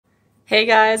Hey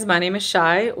guys, my name is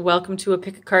Shai. Welcome to a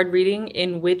pick a card reading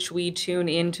in which we tune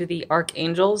into the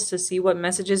Archangels to see what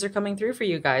messages are coming through for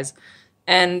you guys.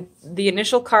 And the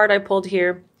initial card I pulled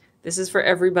here, this is for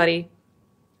everybody.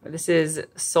 This is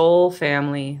Soul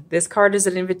Family. This card is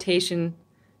an invitation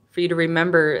for you to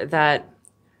remember that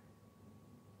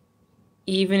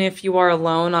even if you are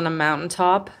alone on a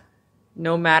mountaintop,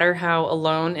 no matter how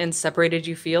alone and separated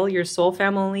you feel, your soul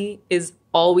family is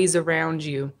always around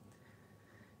you.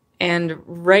 And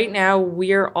right now,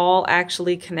 we are all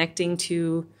actually connecting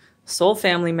to soul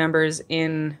family members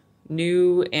in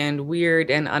new and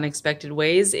weird and unexpected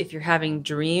ways. If you're having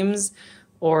dreams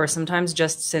or sometimes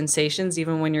just sensations,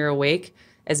 even when you're awake,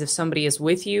 as if somebody is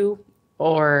with you,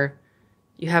 or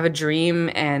you have a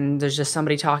dream and there's just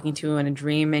somebody talking to you in a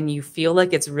dream and you feel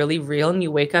like it's really real and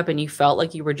you wake up and you felt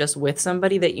like you were just with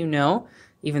somebody that you know,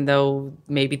 even though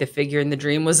maybe the figure in the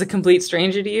dream was a complete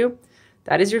stranger to you.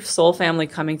 That is your soul family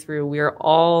coming through. We are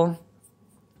all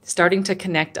starting to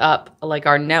connect up, like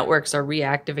our networks are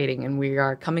reactivating, and we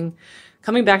are coming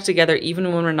back together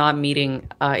even when we're not meeting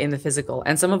in the physical.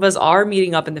 And some of us are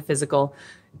meeting up in the physical,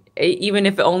 even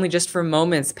if only just for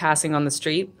moments passing on the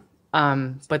street.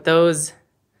 But those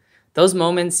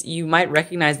moments, you might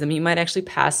recognize them. You might actually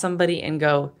pass somebody and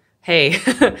go, hey,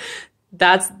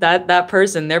 that's that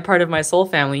person. They're part of my soul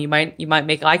family. You might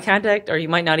make eye contact, or you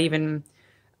might not even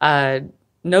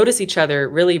notice each other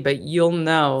really, but you'll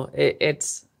know.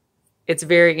 It's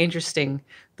very interesting.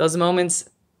 Those moments,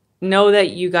 know that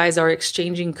you guys are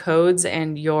exchanging codes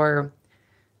and your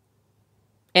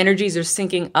energies are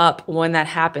syncing up when that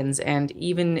happens. And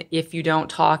even if you don't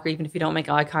talk, or even if you don't make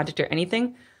eye contact or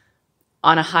anything,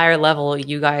 on a higher level,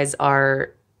 you guys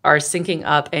are syncing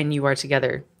up and you are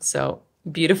together. So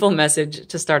beautiful message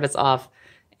to start us off.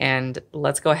 And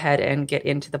let's go ahead and get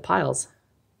into the piles.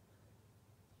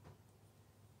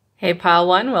 Hey, pile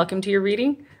one, welcome to your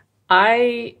reading.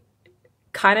 I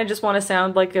kind of just want to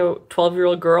sound like a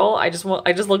 12-year-old girl. I just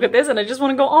look at this and I just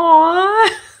want to go, aww.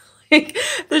 Like,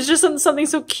 there's just something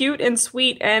so cute and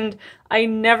sweet, and I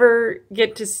never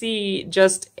get to see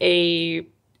just a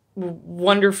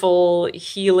wonderful,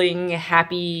 healing,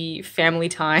 happy family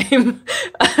time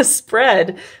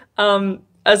spread.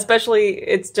 Especially,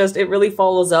 it really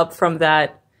follows up from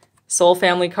that soul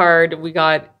family card we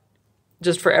got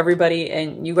just for everybody,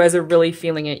 and you guys are really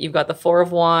feeling it. You've got the Four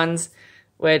of Wands,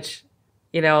 which,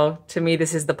 you know, to me,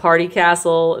 this is the party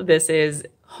castle. This is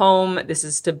home. This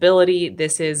is stability.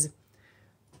 This is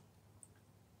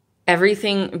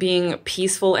everything being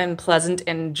peaceful and pleasant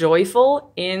and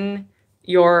joyful in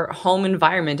your home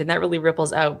environment. And that really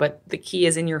ripples out, but the key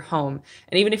is in your home.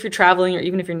 And even if you're traveling, or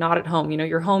even if you're not at home, you know,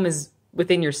 your home is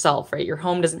within yourself, right? Your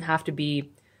home doesn't have to be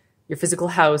your physical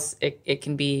house. It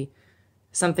can be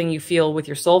something you feel with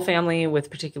your soul family, with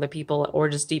particular people, or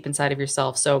just deep inside of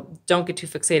yourself. So don't get too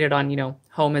fixated on, you know,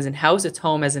 home as in house. It's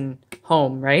home as in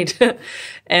home, right?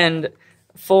 And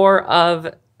Four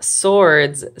of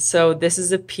Swords. So this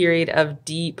is a period of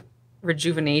deep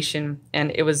rejuvenation.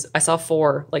 And I saw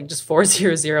 4, like just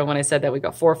 400 when I said that. We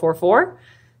got 444.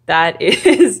 That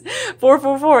is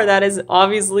 444. That is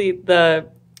obviously the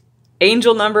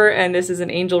angel number, and this is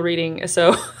an angel reading.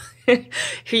 So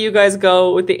here you guys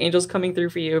go with the angels coming through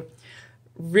for you.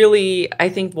 Really, I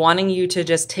think wanting you to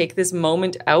just take this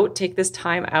moment out, take this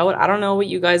time out. I don't know what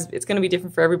you guys, it's going to be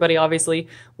different for everybody, obviously,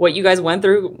 what you guys went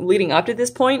through leading up to this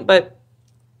point, but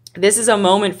this is a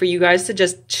moment for you guys to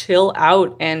just chill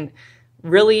out and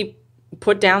really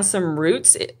put down some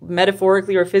roots,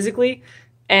 metaphorically or physically,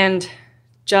 and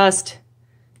just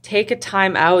take a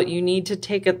time out. You need to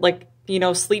take it, like, you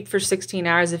know, sleep for 16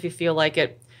 hours if you feel like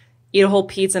it. Eat a whole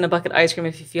pizza and a bucket of ice cream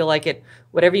if you feel like it.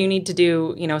 Whatever you need to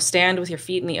do, you know, stand with your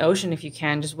feet in the ocean if you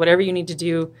can. Just whatever you need to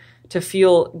do to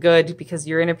feel good, because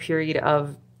you're in a period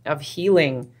of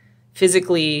healing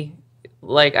physically.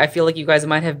 Like, I feel like you guys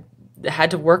might have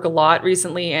had to work a lot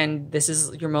recently, and this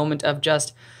is your moment of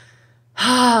just,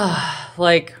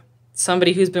 like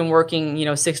somebody who's been working, you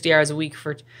know, 60 hours a week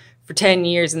for 10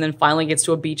 years and then finally gets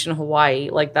to a beach in Hawaii,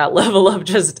 like that level of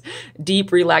just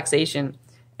deep relaxation.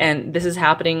 And this is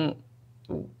happening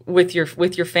with your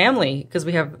family, because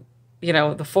we have, you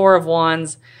know, the Four of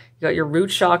Wands. You got your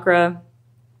root chakra.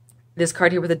 This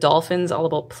card here with the dolphins, all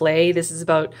about play. This is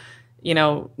about, you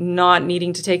know, not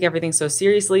needing to take everything so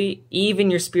seriously.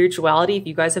 Even your spirituality. If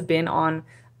you guys have been on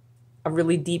a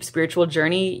really deep spiritual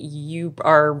journey, you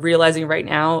are realizing right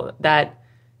now that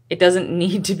it doesn't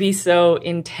need to be so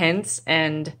intense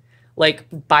and like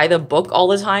by the book all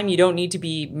the time. You don't need to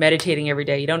be meditating every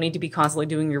day. You don't need to be constantly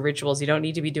doing your rituals. You don't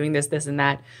need to be doing this, and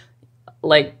that.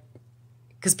 Like,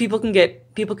 because people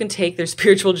can take their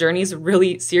spiritual journeys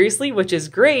really seriously, which is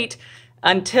great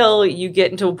until you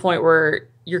get into a point where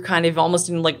you're kind of almost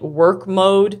in like work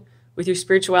mode with your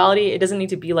spirituality. It doesn't need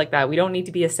to be like that. We don't need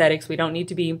to be ascetics. We don't need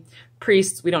to be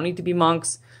priests. We don't need to be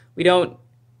monks. We don't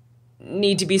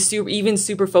need to be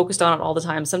super focused on it all the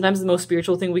time. Sometimes the most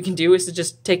spiritual thing we can do is to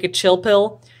just take a chill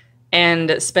pill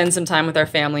and spend some time with our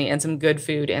family and some good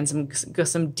food and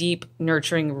some deep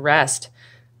nurturing rest,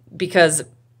 because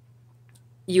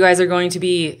you guys are going to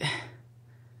be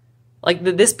like,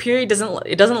 this period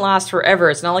doesn't last forever.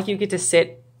 It's not like you get to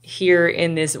sit here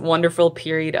in this wonderful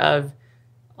period of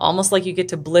almost like you get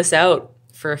to bliss out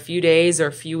for a few days or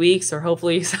a few weeks, or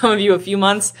hopefully some of you a few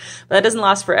months, but that doesn't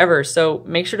last forever. So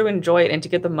make sure to enjoy it and to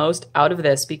get the most out of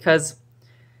this, because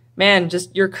man,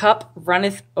 just your cup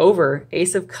runneth over.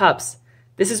 Ace of Cups.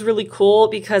 This is really cool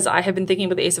because I have been thinking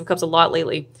about the Ace of Cups a lot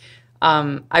lately.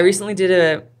 I recently did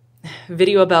a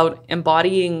video about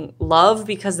embodying love,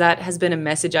 because that has been a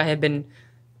message I have been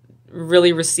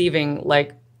really receiving.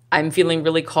 Like, I'm feeling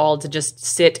really called to just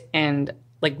sit and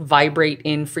like vibrate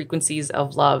in frequencies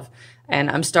of love. And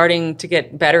I'm starting to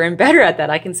get better and better at that.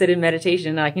 I can sit in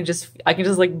meditation and I can just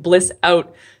like bliss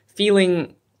out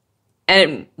feeling.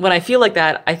 And when I feel like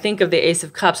that, I think of the Ace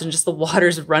of Cups and just the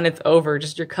waters runneth over,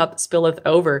 just your cup spilleth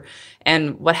over.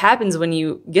 And what happens when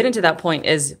you get into that point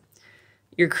is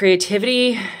your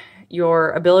creativity,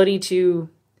 your ability to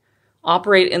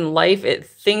operate in life,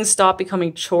 things stop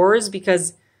becoming chores,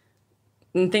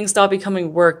 and things stop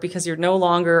becoming work, because you're no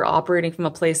longer operating from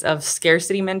a place of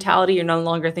scarcity mentality. You're no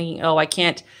longer thinking, oh, I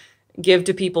can't give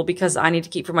to people because I need to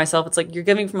keep for myself. It's like you're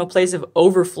giving from a place of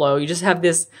overflow. You just have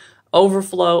this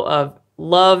overflow of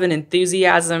love and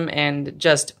enthusiasm, and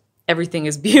just everything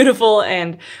is beautiful.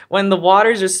 And when the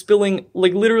waters are spilling,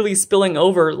 like literally spilling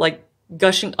over, like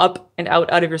gushing up and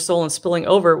out of your soul and spilling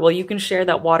over, well, you can share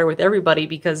that water with everybody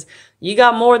because you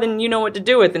got more than you know what to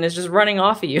do with, and it's just running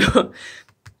off of you.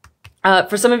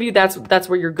 For some of you, that's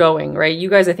where you're going, right? You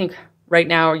guys, I think right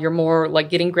now you're more like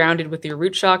getting grounded with your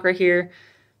root chakra here.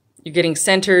 You're getting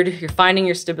centered. You're finding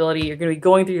your stability. You're going to be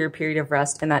going through your period of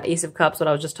rest. And that Ace of Cups, what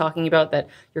I was just talking about, that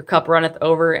your cup runneth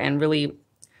over, and really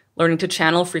learning to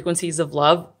channel frequencies of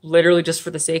love, literally just for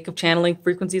the sake of channeling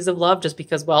frequencies of love, just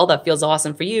because, well, that feels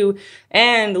awesome for you.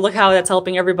 And look how that's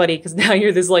helping everybody, because now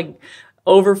you're this like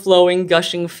overflowing,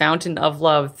 gushing fountain of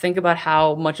love. Think about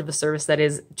how much of a service that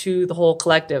is to the whole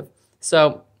collective.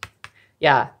 So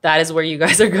yeah, that is where you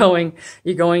guys are going.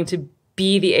 You're going to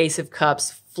be the Ace of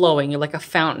Cups, flowing. You're like a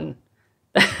fountain.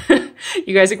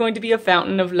 You guys are going to be a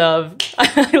fountain of love.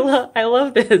 I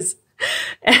love this.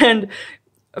 And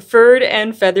furred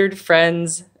and feathered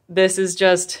friends, this is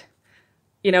just,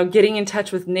 you know, getting in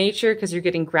touch with nature, because you're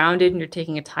getting grounded and you're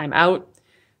taking a time out.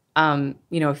 You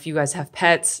know, if you guys have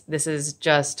pets, this is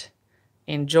just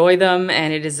enjoy them.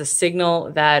 And it is a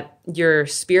signal that your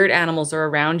spirit animals are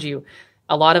around you.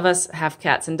 A lot of us have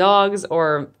cats and dogs,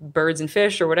 or birds and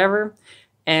fish, or whatever.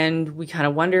 And we kind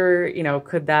of wonder, you know,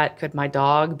 could my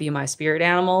dog be my spirit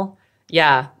animal?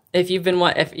 Yeah. If you've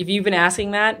been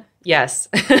asking that, yes.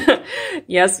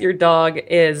 Yes, your dog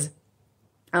is.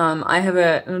 I have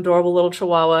an adorable little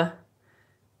Chihuahua,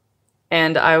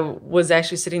 and I was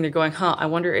actually sitting there going, I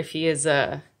wonder if he is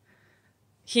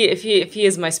if he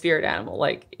is my spirit animal,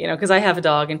 like, you know, because I have a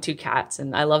dog and 2 cats,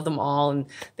 and I love them all, and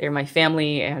they're my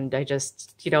family, and I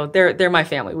just, you know, they're my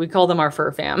family. We call them our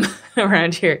fur fam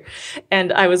around here.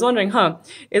 And I was wondering,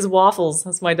 is Waffles,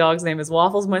 that's my dog's name, is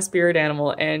Waffles my spirit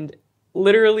animal? And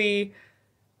literally,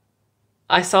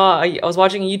 I was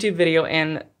watching a YouTube video,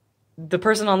 and the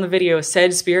person on the video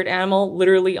said spirit animal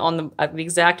literally at the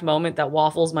exact moment that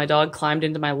Waffles, my dog, climbed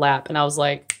into my lap, and I was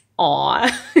like, aw.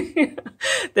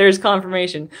 There's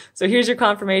confirmation. So here's your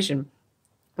confirmation.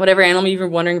 Whatever animal you've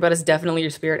been wondering about is definitely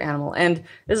your spirit animal. And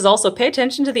this is also, pay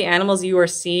attention to the animals you are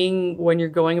seeing when you're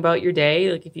going about your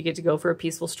day. Like if you get to go for a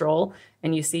peaceful stroll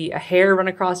and you see a hare run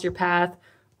across your path,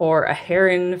 or a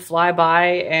heron fly by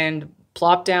and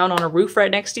plop down on a roof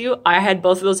right next to you. I had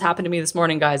both of those happen to me this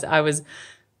morning, guys. I was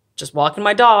just walking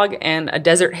my dog, and a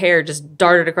desert hare just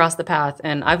darted across the path.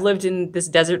 And I've lived in this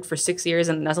desert for 6 years,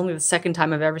 and that's only the second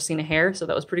time I've ever seen a hare, so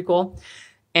that was pretty cool.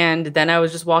 And then I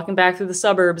was just walking back through the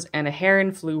suburbs, and a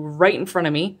heron flew right in front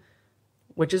of me,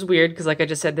 which is weird, because like I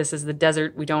just said, this is the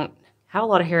desert. We don't have a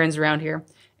lot of herons around here.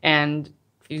 And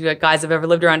if you guys have ever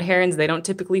lived around herons, they don't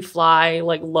typically fly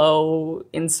like low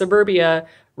in suburbia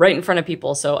right in front of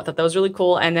people. So I thought that was really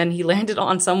cool. And then he landed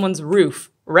on someone's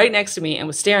roof right next to me and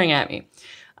was staring at me.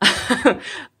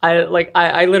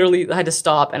 I literally had to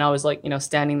stop, and I was like, you know,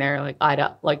 standing there like eyed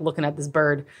up, like looking at this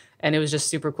bird, and it was just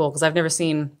super cool, because I've never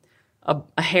seen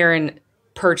a heron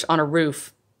perch on a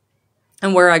roof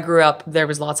And where I grew up, there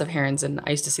was lots of herons, and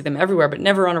I used to see them everywhere, but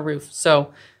never on a roof.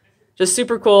 So just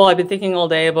super cool. I've been thinking all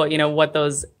day about, you know, what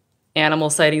those animal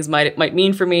sightings might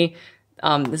mean for me.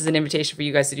 This is an invitation for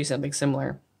you guys to do something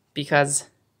similar, because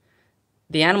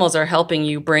the animals are helping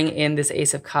you bring in this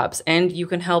Ace of Cups, and you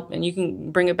can help and you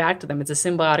can bring it back to them. It's a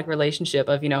symbiotic relationship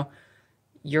of, you know,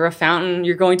 you're a fountain,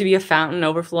 you're going to be a fountain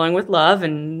overflowing with love,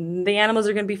 and the animals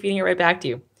are going to be feeding it right back to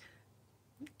you.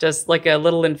 Just like a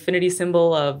little infinity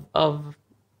symbol of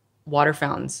water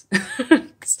fountains.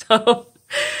 So,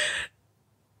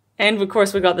 and of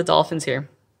course we got the dolphins here.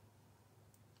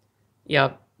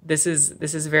 Yep, this is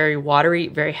very watery,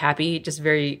 very happy, just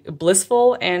very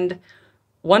blissful and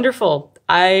wonderful.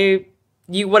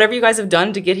 Whatever you guys have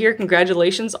done to get here,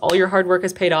 congratulations. All your hard work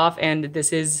has paid off, and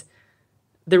this is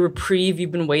the reprieve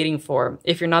you've been waiting for.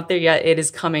 If you're not there yet, it is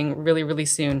coming really, really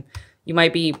soon. You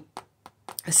might be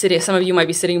some of you might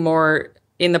be sitting more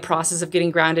in the process of getting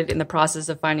grounded, in the process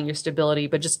of finding your stability,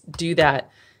 but just do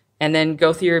that and then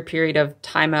go through your period of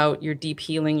timeout, your deep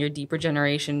healing, your deep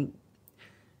regeneration.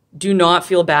 Do not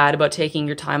feel bad about taking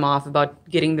your time off, about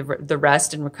getting the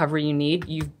rest and recovery you need.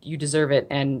 You deserve it,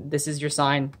 and this is your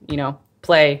sign. You know,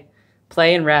 play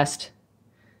and rest.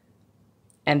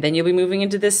 And then you'll be moving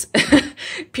into this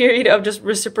period of just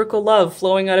reciprocal love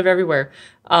flowing out of everywhere.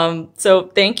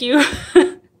 So thank you.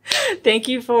 Thank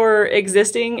you for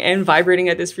existing and vibrating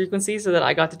at this frequency so that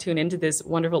I got to tune into this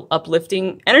wonderful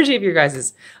uplifting energy of your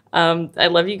guys's. I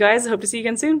love you guys. Hope to see you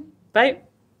again soon. Bye.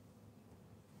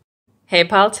 Hey,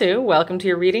 Pile 2, welcome to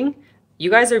your reading. You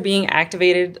guys are being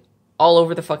activated all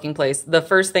over the fucking place. The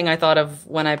first thing I thought of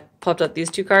when I popped up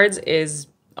these two cards is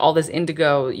all this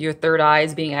indigo, your third eye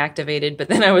is being activated, but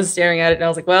then I was staring at it and I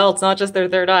was like, well, it's not just their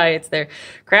third eye, it's their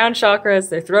crown chakra, it's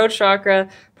their throat chakra,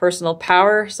 personal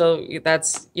power. So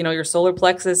that's, you know, your solar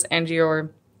plexus and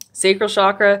your sacral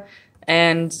chakra.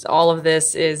 And all of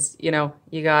this is, you know,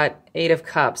 you got 8 of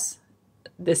Cups.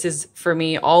 This is, for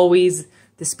me, always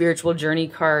the spiritual journey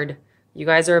card. You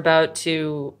guys are about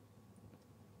to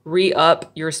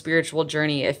re-up your spiritual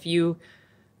journey. If you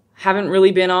haven't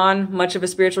really been on much of a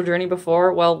spiritual journey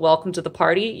before, well, welcome to the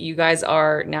party. You guys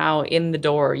are now in the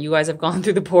door. You guys have gone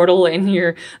through the portal and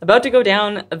you're about to go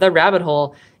down the rabbit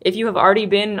hole. If you have already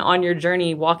been on your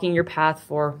journey, walking your path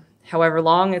for however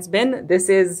long it's been, this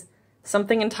is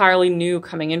something entirely new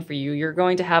coming in for you. You're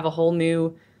going to have a whole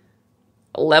new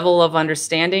level of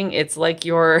understanding. It's like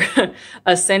you're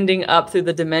ascending up through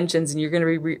the dimensions, and you're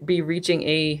going to be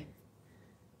reaching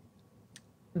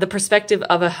the perspective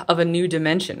of a new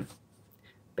dimension,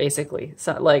 basically.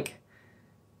 So like,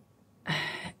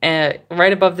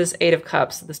 right above this 8 of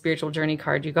Cups, the spiritual journey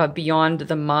card, you got beyond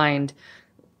the mind.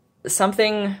 So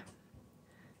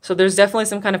there's definitely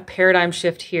some kind of paradigm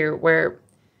shift here where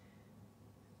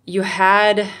you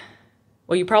had,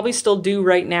 well, you probably still do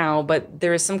right now, but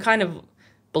there is some kind of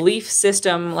belief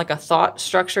system, like a thought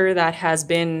structure that has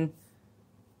been,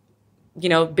 you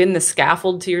know, been the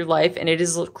scaffold to your life, and it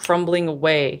is crumbling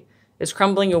away. It's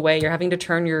crumbling away. You're having to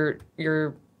turn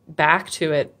your back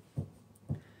to it.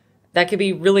 That could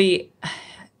be really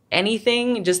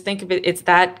anything. Just think of it. It's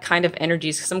that kind of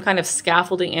energy, some kind of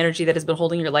scaffolding energy that has been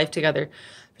holding your life together.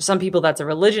 For some people, that's a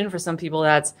religion. For some people,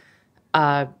 that's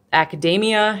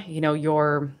academia. You know,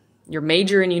 your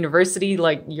major in university,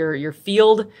 like your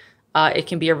field. It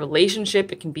can be a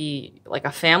relationship. It can be like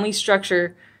a family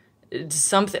structure.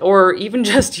 Something, or even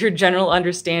just your general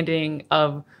understanding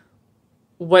of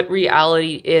what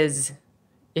reality is.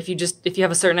 If you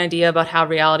have a certain idea about how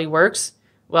reality works,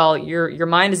 well, your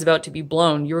mind is about to be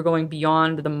blown. You're going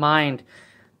beyond the mind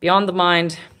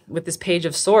with this Page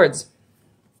of Swords.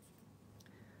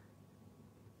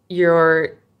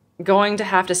 You're going to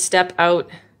have to step out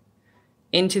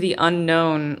into the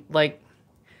unknown. Like,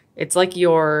 it's like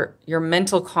your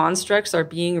mental constructs are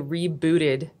being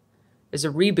rebooted. There's a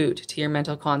reboot to your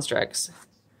mental constructs.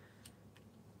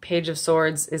 Page of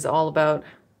Swords is all about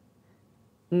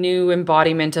new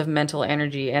embodiment of mental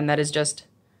energy, and that is just,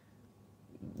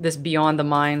 this Beyond the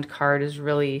Mind card is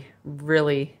really,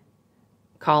 really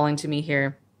calling to me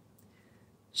here.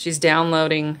 She's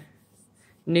downloading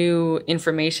new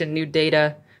information, new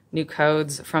data, new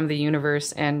codes from the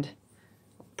universe, and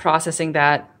processing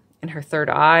that in her third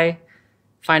eye,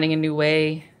 finding a new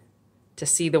way to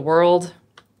see the world.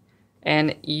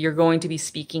 And you're going to be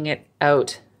speaking it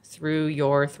out through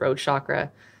your throat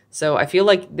chakra. So I feel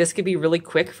like this could be really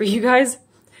quick for you guys,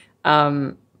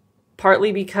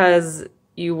 partly because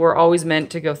you were always meant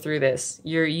to go through this.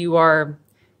 You are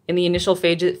in the initial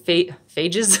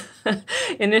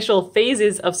initial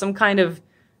phases of some kind of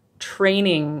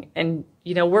training. And,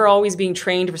 you know, we're always being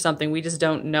trained for something. We just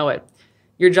don't know it.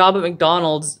 Your job at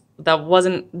McDonald's, that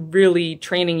wasn't really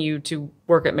training you to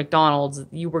work at McDonald's.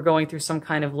 You were going through some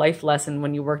kind of life lesson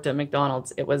when you worked at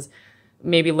McDonald's. It was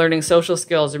maybe learning social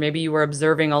skills, or maybe you were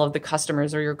observing all of the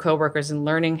customers or your coworkers and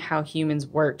learning how humans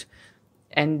worked.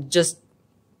 And just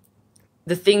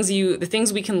the things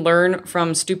we can learn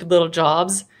from stupid little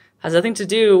jobs has nothing to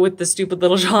do with the stupid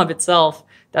little job itself.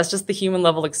 That's just the human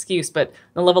level excuse. But on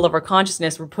the level of our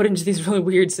consciousness, we're put into these really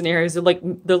weird scenarios. They're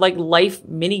like life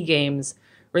mini games.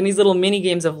 We're in these little mini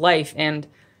games of life, and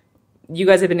you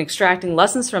guys have been extracting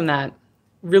lessons from that.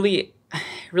 Really,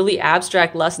 really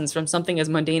abstract lessons from something as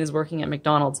mundane as working at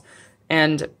McDonald's.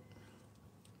 And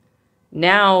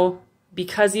now,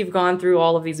 because you've gone through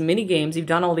all of these mini games, you've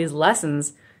done all these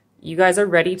lessons, you guys are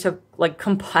ready to like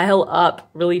compile up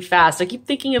really fast. I keep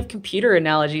thinking of computer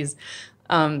analogies.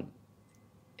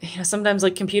 Sometimes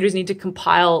like computers need to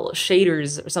compile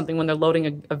shaders or something when they're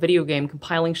loading a video game,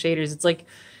 compiling shaders. It's like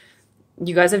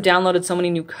you guys have downloaded so many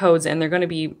new codes, and they're going to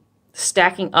be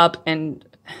stacking up, and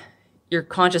your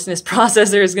consciousness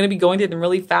processor is going to be going through them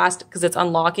really fast because it's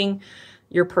unlocking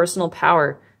your personal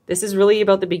power. This is really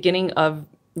about the beginning of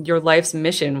your life's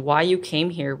mission, why you came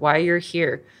here, why you're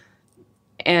here.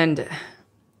 And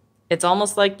it's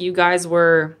almost like you guys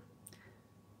were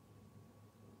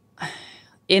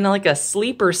in like a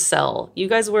sleeper cell. You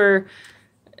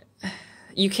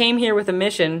came here with a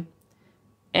mission,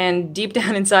 and deep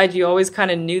down inside you always kind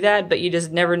of knew that, but you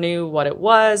just never knew what it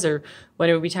was or when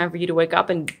it would be time for you to wake up.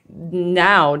 And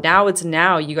now it's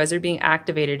now. You guys are being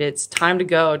activated. It's time to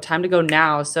go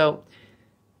now. So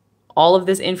all of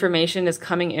this information is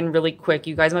coming in really quick.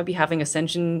 You guys might be having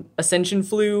ascension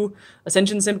flu,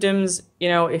 ascension symptoms.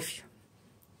 If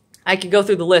I could go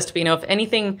through the list, but if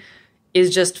anything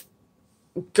is just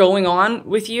going on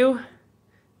with you,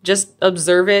 just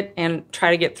observe it and try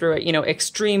to get through it.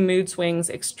 Extreme mood swings,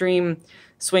 extreme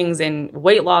swings in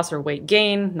weight loss or weight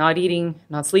gain, not eating,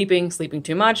 not sleeping, sleeping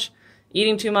too much,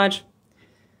 eating too much,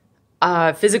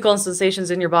 physical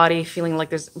sensations in your body, feeling like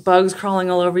there's bugs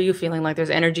crawling all over you, feeling like there's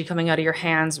energy coming out of your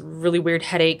hands, really weird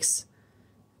headaches,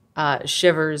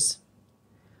 shivers,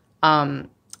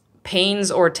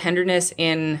 pains or tenderness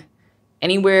in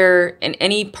anywhere in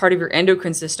any part of your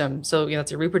endocrine system. So,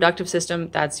 that's your reproductive system.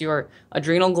 That's your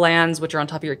adrenal glands, which are on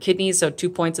top of your kidneys. So 2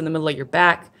 points in the middle of your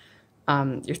back,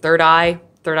 your third eye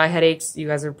headaches. You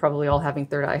guys are probably all having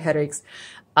third eye headaches.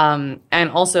 And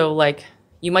also like,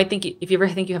 you might think, if you ever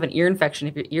think you have an ear infection,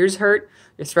 if your ears hurt,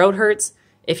 your throat hurts,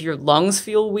 if your lungs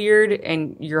feel weird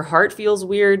and your heart feels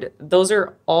weird, those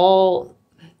are all,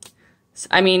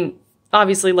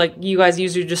 obviously, like, you guys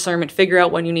use your discernment, figure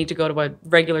out when you need to go to a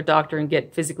regular doctor and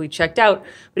get physically checked out.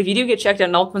 But if you do get checked out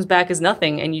and all comes back as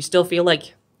nothing, and you still feel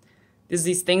like there's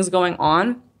these things going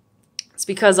on, it's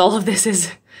because all of this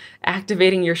is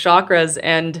activating your chakras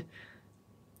and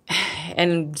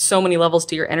so many levels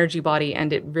to your energy body.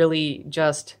 And it really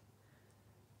just,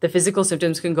 the physical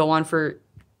symptoms can go on for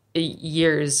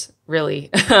years, really.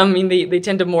 They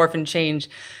tend to morph and change,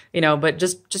 but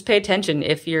just pay attention.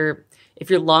 If your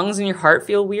lungs and your heart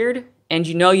feel weird, and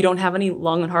you don't have any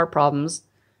lung and heart problems,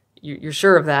 you're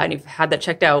sure of that, and you've had that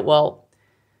checked out, well,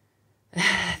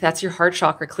 that's your heart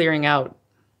chakra clearing out.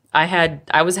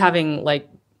 I was having like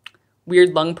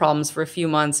weird lung problems for a few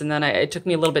months, and then it took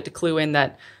me a little bit to clue in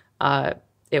that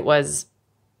it was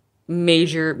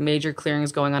major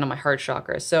clearings going on in my heart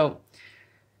chakra. So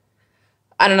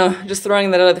I don't know, just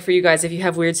throwing that out there for you guys. If you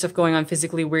have weird stuff going on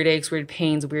physically, weird aches, weird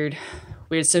pains, weird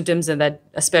symptoms, and that,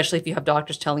 especially if you have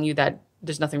doctors telling you that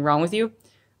there's nothing wrong with you,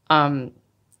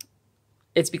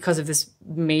 it's because of this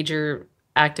major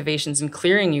activations and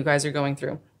clearing you guys are going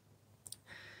through.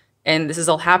 And this is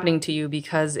all happening to you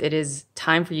because it is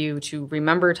time for you to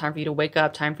remember, time for you to wake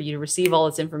up, time for you to receive all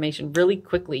this information really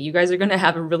quickly. You guys are going to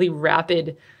have a really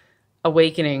rapid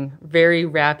awakening, very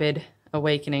rapid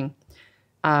awakening.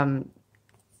 And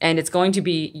it's going to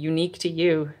be unique to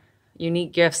you.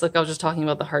 Unique gifts. Look, I was just talking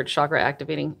about the heart chakra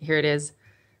activating. Here it is.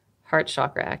 Heart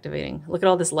chakra activating. Look at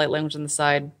all this light language on the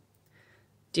side.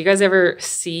 Do you guys ever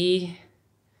see,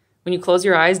 when you close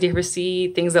your eyes, do you ever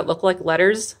see things that look like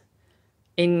letters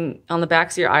on the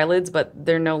backs of your eyelids, but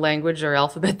they're no language or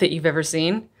alphabet that you've ever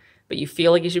seen, but you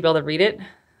feel like you should be able to read it?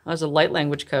 Those are light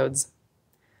language codes.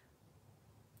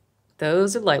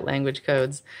 Those are light language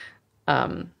codes.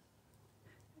 And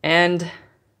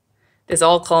this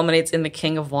all culminates in the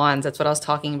King of Wands. That's what I was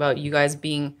talking about. You guys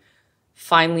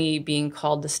finally being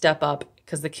called to step up,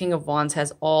 because the King of Wands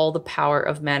has all the power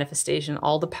of manifestation,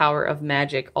 all the power of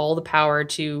magic, all the power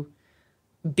to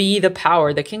be the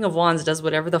power. The King of Wands does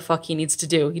whatever the fuck he needs to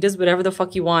do. He does whatever the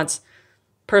fuck he wants.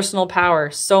 Personal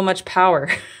power, so much power.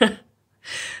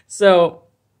 So,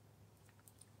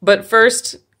 but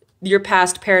first, your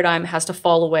past paradigm has to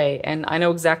fall away. And I know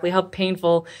exactly how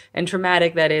painful and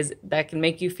traumatic that is. That can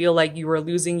make you feel like you are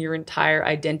losing your entire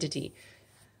identity.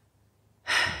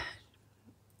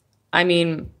 I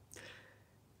mean,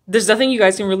 there's nothing you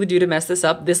guys can really do to mess this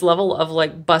up. This level of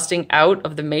like busting out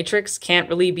of the matrix can't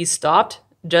really be stopped.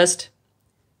 Just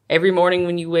every morning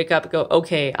when you wake up, go,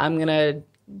 okay, I'm gonna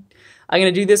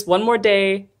do this one more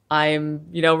day.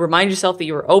 Remind yourself that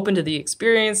you are open to the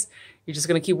experience. You're just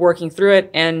going to keep working through it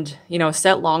and,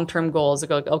 set long-term goals.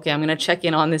 Go, okay, I'm going to check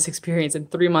in on this experience in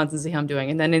 3 months and see how I'm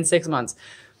doing. And then in 6 months,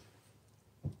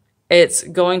 it's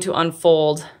going to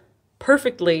unfold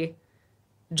perfectly.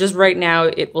 Just right now,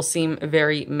 it will seem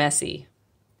very messy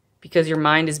because your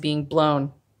mind is being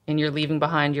blown and you're leaving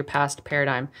behind your past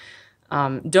paradigm.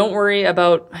 Don't worry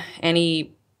about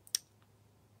any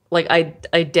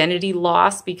identity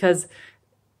loss, because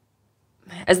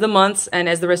as the months and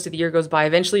as the rest of the year goes by,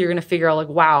 eventually you're going to figure out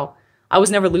wow, I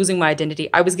was never losing my identity.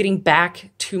 I was getting back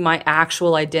to my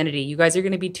actual identity. You guys are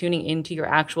going to be tuning into your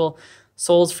actual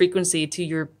soul's frequency,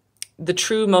 to the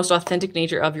true, most authentic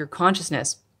nature of your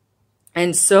consciousness.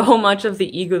 And so much of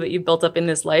the ego that you've built up in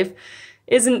this life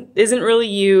isn't really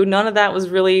you. None of that was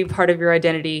really part of your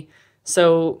identity.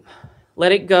 So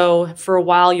let it go. For a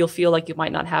while, you'll feel like you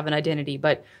might not have an identity,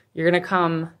 but you're going to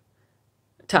come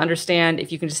to understand,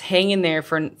 if you can just hang in there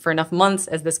for enough months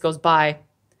as this goes by,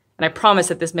 and I promise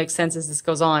that this makes sense as this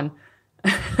goes on,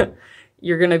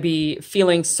 you're going to be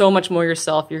feeling so much more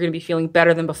yourself. You're going to be feeling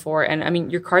better than before. And I mean,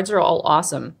 your cards are all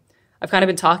awesome. I've kind of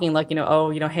been talking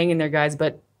hang in there, guys,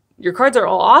 but your cards are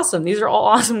all awesome. These are all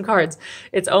awesome cards.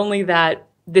 It's only that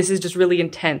this is just really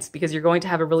intense because you're going to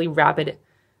have a really rapid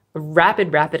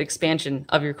expansion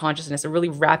of your consciousness, a really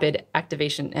rapid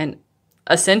activation and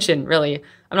ascension, really.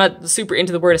 I'm not super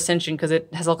into the word ascension because it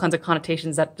has all kinds of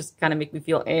connotations that just kind of make me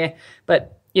feel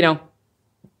but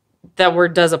that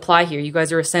word does apply here. You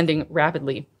guys are ascending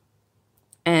rapidly,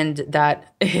 and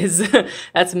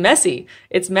that's messy.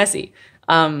 It's messy.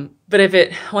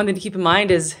 But one thing to keep in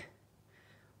mind is,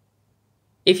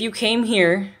 if you came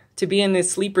here to be in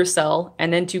this sleeper cell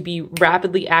and then to be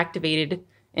rapidly activated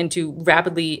and to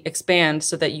rapidly expand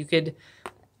so that you could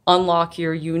unlock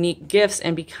your unique gifts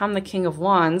and become the King of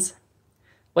Wands,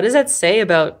 what does that say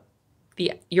about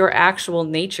your actual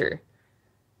nature?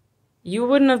 You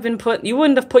wouldn't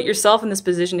have put yourself in this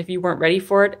position if you weren't ready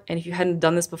for it, and if you hadn't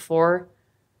done this before.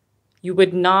 You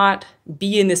would not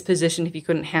be in this position if you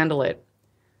couldn't handle it.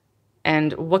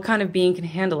 And what kind of being can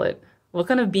handle it? What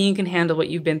kind of being can handle what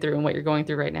you've been through and what you're going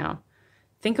through right now?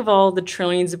 Think of all the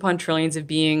trillions upon trillions of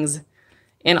beings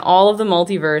in all of the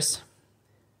multiverse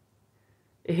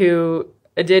who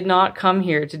did not come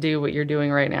here to do what you're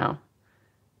doing right now.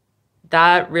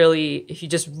 That really, if you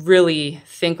just really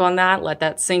think on that, let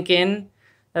that sink in,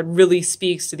 that really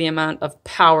speaks to the amount of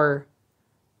power,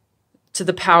 to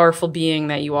the powerful being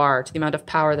that you are, to the amount of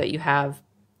power that you have,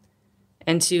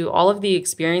 and to all of the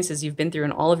experiences you've been through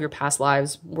in all of your past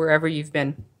lives, wherever you've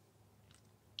been.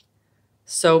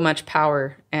 So much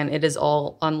power, and it is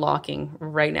all unlocking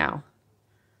right now.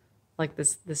 Like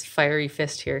this fiery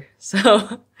fist here.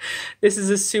 So this is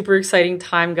a super exciting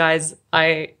time, guys.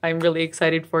 I'm really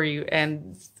excited for you,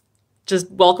 and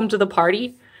just welcome to the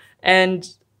party. And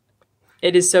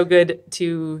it is so good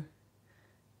to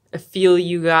feel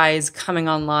you guys coming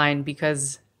online,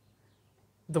 because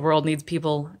the world needs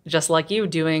people just like you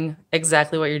doing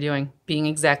exactly what you're doing, being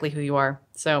exactly who you are.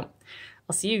 So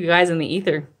I'll see you guys in the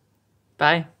ether.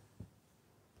 Bye.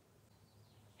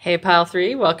 Hey, Pile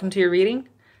 3, welcome to your reading.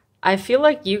 I feel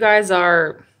like you guys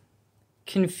are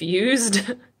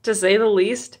confused, to say the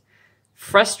least,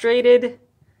 frustrated,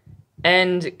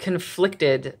 and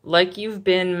conflicted. Like you've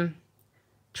been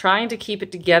trying to keep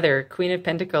it together. Queen of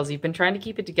Pentacles, you've been trying to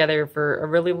keep it together for a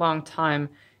really long time,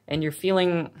 and you're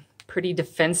feeling pretty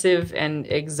defensive and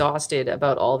exhausted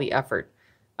about all the effort.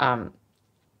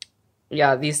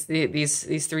 Yeah, these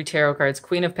three tarot cards: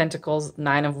 Queen of Pentacles,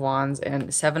 Nine of Wands,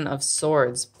 and Seven of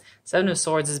Swords. Seven of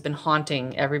Swords has been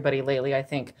haunting everybody lately, I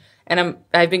think. And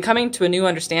I've been coming to a new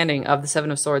understanding of the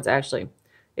Seven of Swords, actually.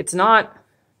 It's not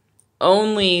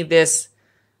only this,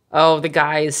 oh, the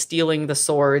guy is stealing the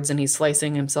swords and he's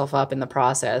slicing himself up in the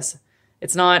process.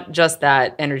 It's not just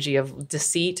that energy of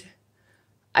deceit.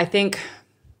 I think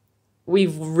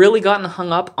we've really gotten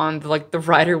hung up on the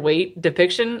Rider-Waite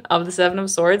depiction of the Seven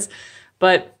of Swords,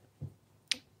 but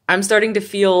I'm starting to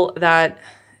feel that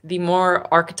the more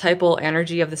archetypal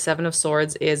energy of the Seven of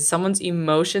Swords is someone's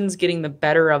emotions getting the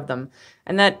better of them.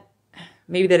 And that,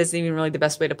 maybe that isn't even really the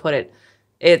best way to put it.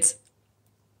 It's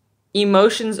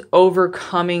emotions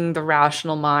overcoming the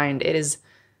rational mind. It is,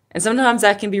 and sometimes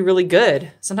that can be really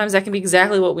good. Sometimes that can be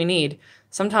exactly what we need.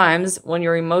 sometimes when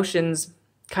your emotions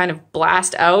kind of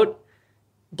blast out,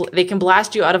 they can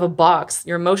blast you out of a box.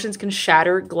 Your emotions can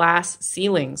shatter glass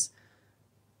ceilings.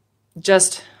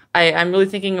 I'm really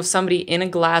thinking of somebody in a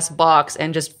glass box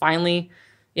and just finally,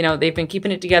 they've been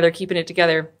keeping it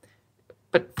together,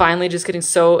 but finally just getting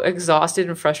so exhausted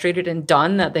and frustrated and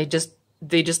done that they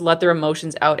just let their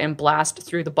emotions out and blast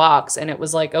through the box. And it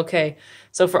was like, okay,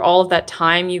 so for all of that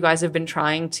time, you guys have been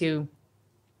trying to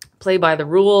play by the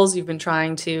rules. You've been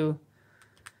trying to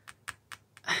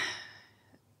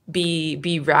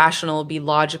be rational, be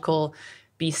logical,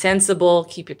 be sensible,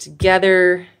 keep it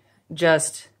together,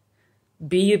 just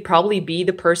probably be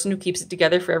the person who keeps it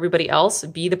together for everybody else.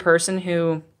 Be the person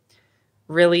who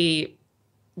really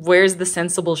wears the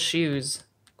sensible shoes.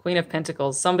 Queen of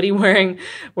Pentacles. Somebody wearing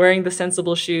the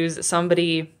sensible shoes.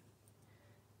 Somebody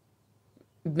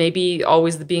maybe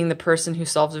always being the person who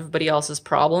solves everybody else's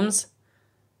problems.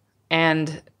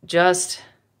 And just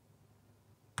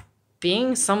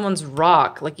being someone's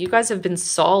rock. Like, you guys have been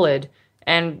solid.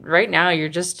 And right now you're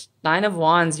just Nine of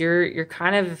Wands. You're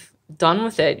kind of done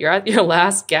with it. You're at your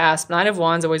last gasp. Nine of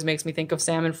Wands always makes me think of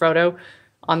Sam and Frodo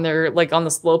on the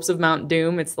slopes of Mount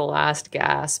Doom. It's the last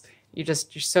gasp. You're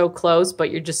so close,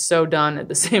 but you're just so done at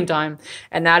the same time.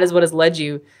 And that is what has led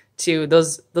you to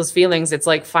those feelings. It's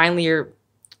like finally you're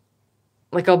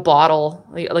like a bottle,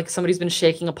 like somebody's been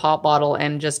shaking a pop bottle,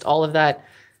 and just all of that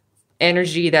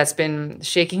energy that's been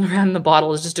shaking around the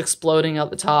bottle is just exploding out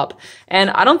the top. And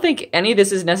I don't think any of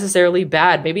this is necessarily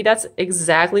bad. Maybe that's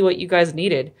exactly what you guys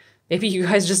needed. Maybe you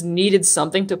guys just needed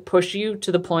something to push you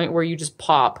to the point where you just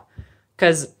pop.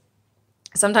 Because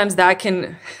sometimes that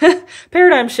can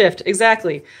paradigm shift.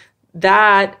 Exactly.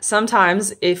 That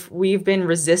sometimes if we've been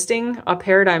resisting a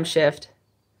paradigm shift,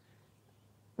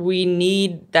 we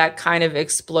need that kind of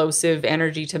explosive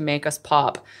energy to make us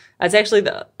pop. That's actually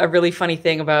a really funny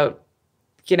thing about,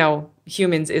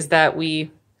 humans, is that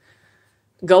we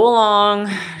go along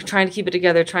trying to keep it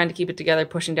together,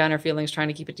 pushing down our feelings, trying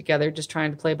to keep it together, just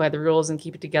trying to play by the rules and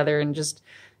keep it together, and just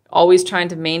always trying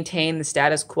to maintain the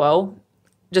status quo.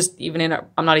 Just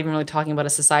I'm not even really talking about a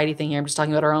society thing here. I'm just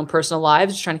talking about our own personal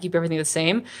lives, just trying to keep everything the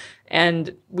same.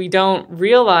 And we don't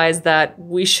realize that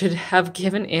we should have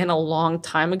given in a long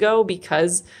time ago,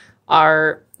 because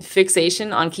our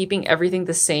fixation on keeping everything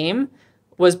the same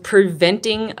was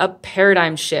preventing a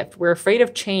paradigm shift. We're afraid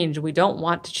of change. We don't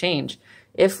want to change.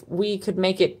 If we could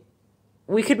make it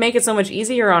so much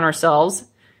easier on ourselves.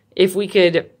 If we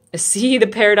could see the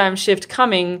paradigm shift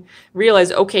coming,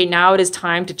 realize, okay, now it is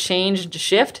time to change and to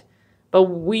shift. But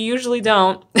we usually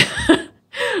don't.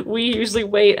 We usually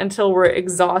wait until we're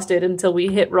exhausted, until we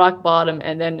hit rock bottom,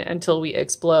 and then until we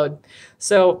explode.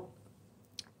 So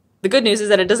the good news is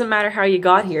that it doesn't matter how you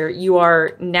got here. You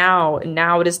are now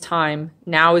it is time.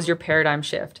 Now is your paradigm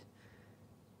shift.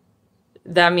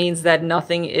 That means that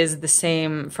nothing is the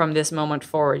same from this moment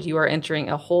forward. You are entering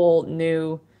a whole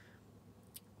new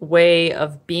way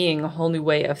of being, a whole new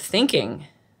way of thinking.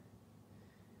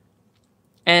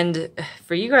 And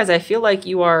for you guys, I feel like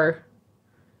you are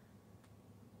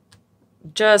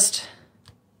just,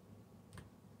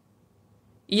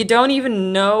 you don't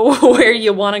even know where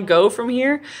you want to go from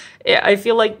here. I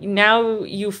feel like now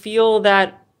you feel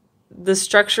that the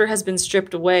structure has been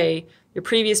stripped away. Your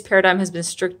previous paradigm has been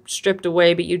stripped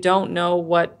away, but you don't know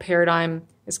what paradigm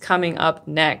is coming up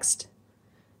next.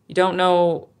 You don't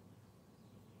know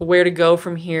where to go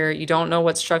from here. You don't know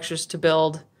what structures to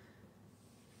build.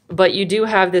 But you do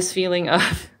have this feeling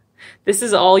of, this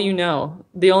is all you know.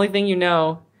 The only thing you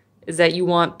know is that you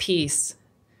want peace.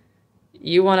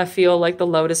 You want to feel like the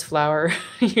lotus flower.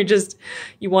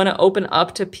 You want to open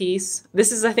up to peace.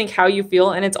 This is, I think, how you feel,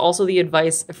 and it's also the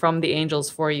advice from the angels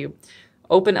for you.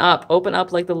 Open up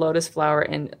like the lotus flower,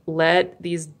 and let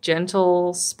these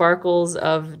gentle sparkles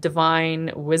of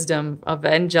divine wisdom, of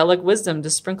angelic wisdom,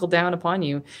 just sprinkle down upon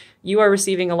you. You are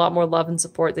receiving a lot more love and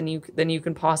support than you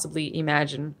can possibly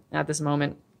imagine at this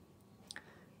moment.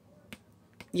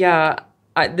 Yeah,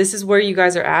 this is where you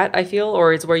guys are at, I feel,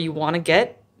 or it's where you want to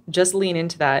get. Just lean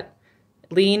into that.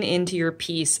 Lean into your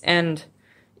peace. And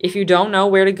if you don't know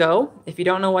where to go, if you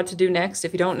don't know what to do next,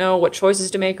 if you don't know what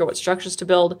choices to make or what structures to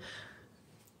build,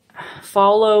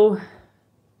 follow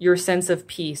your sense of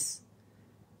peace.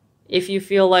 If you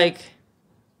feel like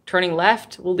turning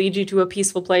left will lead you to a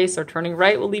peaceful place, or turning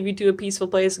right will lead you to a peaceful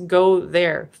place, go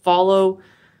there. Follow,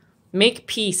 make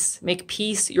peace. Make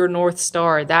peace your North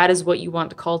Star. That is what you want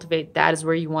to cultivate. That is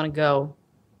where you want to go.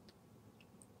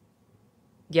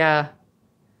 Yeah,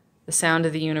 the sound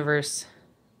of the universe.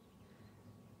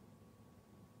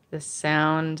 The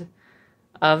sound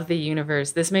of the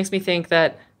universe. This makes me think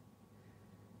that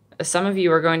some of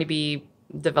you are going to be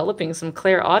developing some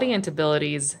clairaudient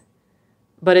abilities.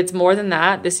 But it's more than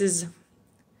that. This is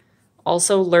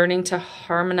also learning to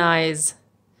harmonize,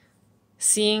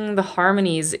 seeing the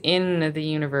harmonies in the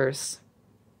universe.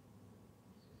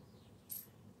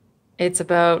 It's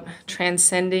about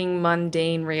transcending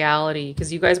mundane reality,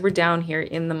 because you guys were down here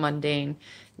in the mundane.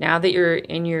 Now that you're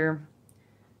in your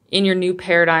new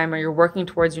paradigm, or you're working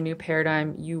towards your new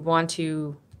paradigm, you want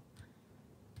to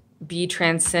be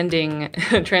transcending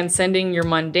your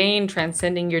mundane,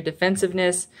 transcending your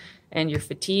defensiveness and your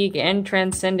fatigue, and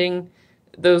transcending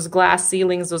those glass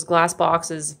ceilings, those glass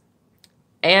boxes,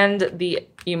 and the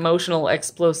emotional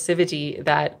explosivity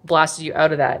that blasted you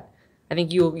out of that. I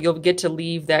think you'll get to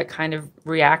leave that kind of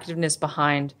reactiveness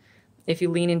behind if you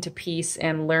lean into peace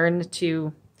and learn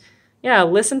to,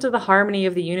 listen to the harmony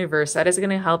of the universe. That is going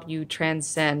to help you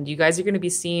transcend. You guys are going to be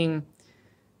seeing,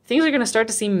 things are going to start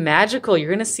to seem magical. You're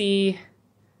going to see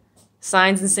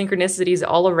signs and synchronicities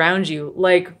all around you.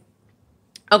 Like,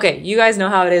 okay, you guys know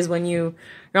how it is when you're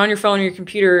on your phone or your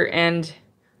computer and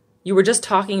you were just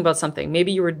talking about something.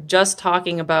 Maybe you were just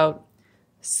talking about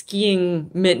skiing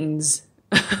mittens.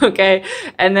 Okay.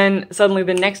 And then suddenly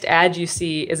the next ad you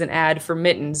see is an ad for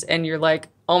mittens. And you're like,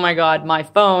 oh my God, my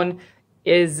phone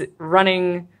is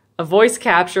running a voice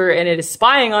capture and it is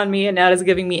spying on me, and now it is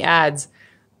giving me ads.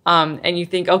 And you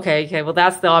think, okay, well,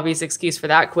 that's the obvious excuse for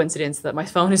that coincidence, that my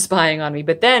phone is spying on me.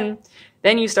 But then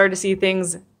you start to see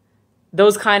things,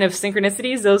 those kind of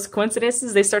synchronicities, those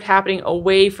coincidences, they start happening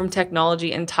away from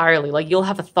technology entirely. Like, you'll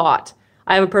have a thought.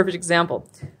 I have a perfect example.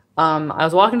 I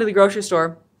was walking to the grocery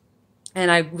store, and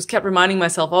I kept reminding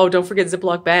myself, oh, don't forget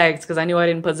Ziploc bags, because I knew I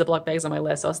didn't put Ziploc bags on my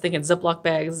list. So I was thinking Ziploc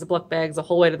bags the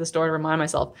whole way to the store to remind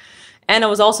myself. And I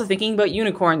was also thinking about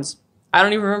unicorns. I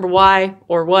don't even remember why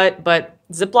or what, but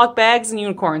Ziploc bags and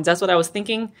unicorns, that's what I was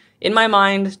thinking in my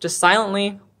mind, just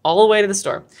silently, all the way to the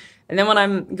store. And then when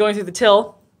I'm going through the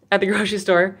till at the grocery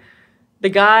store,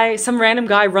 some random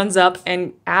guy runs up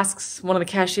and asks one of the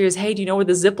cashiers, hey, do you know where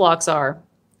the Ziplocs are?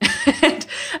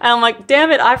 And I'm like,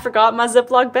 damn it, I forgot my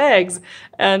Ziploc bags.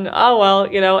 And oh,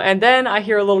 well, and then I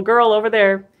hear a little girl over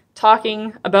there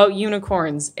talking about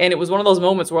unicorns. And it was one of those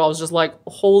moments where I was just like,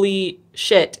 holy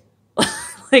shit.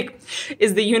 Like,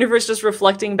 is the universe just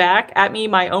reflecting back at me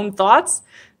my own thoughts?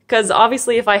 Because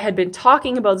obviously if I had been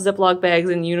talking about Ziploc bags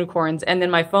and unicorns, and then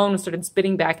my phone started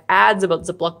spitting back ads about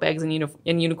Ziploc bags and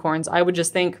unicorns, I would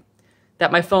just think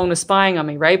that my phone was spying on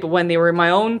me, right? But when they were my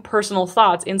own personal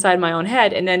thoughts inside my own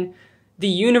head, and then the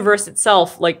universe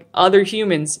itself, like other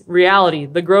humans, reality,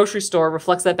 the grocery store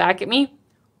reflects that back at me,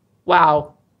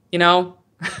 wow, I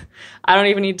don't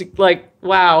even need to, like,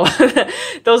 wow.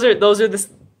 those are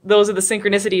the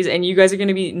synchronicities, and you guys are going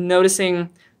to be noticing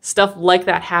stuff like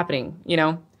that happening.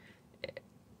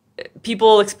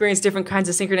 People experience different kinds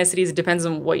of synchronicities. It depends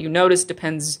on what you notice,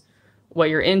 depends what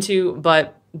you're into,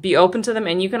 but be open to them.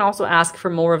 And you can also ask for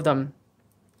more of them.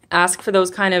 Ask for those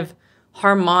kind of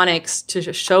harmonics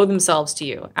to show themselves to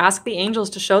you. Ask the angels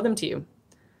to show them to you.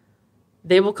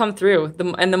 They will come through.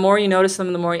 And the more you notice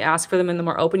them, the more you ask for them, and the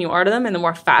more open you are to them, and the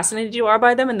more fascinated you are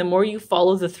by them, and the more you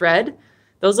follow the thread,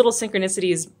 those little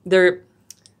synchronicities,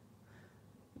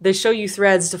 they show you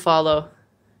threads to follow.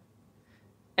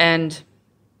 And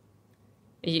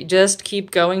you just keep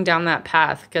going down that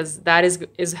path, because that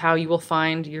is how you will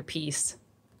find your peace.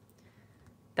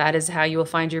 That is how you will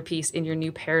find your peace in your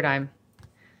new paradigm.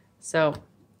 So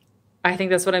I think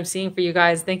that's what I'm seeing for you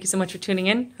guys. Thank you so much for tuning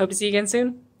in. Hope to see you again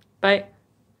soon. Bye.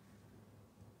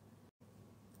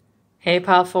 Hey,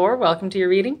 Pile 4, welcome to your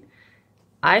reading.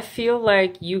 I feel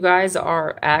like you guys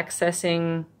are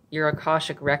accessing your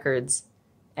Akashic records,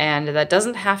 and that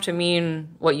doesn't have to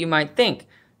mean what you might think.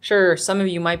 Sure, some of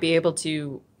you might be able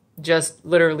to just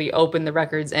literally open the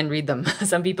records and read them.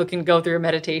 Some people can go through a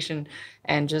meditation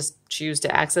and just choose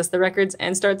to access the records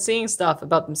and start seeing stuff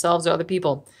about themselves or other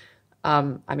people.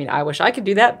 I mean, I wish I could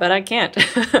do that, but I can't.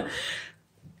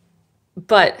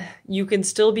 But you can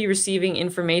still be receiving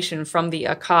information from the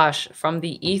Akash, from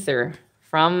the ether,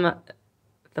 from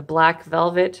the black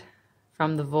velvet,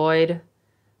 from the void,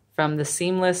 from the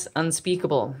seamless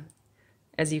unspeakable.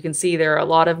 As you can see, there are a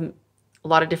lot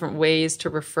of different ways to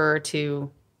refer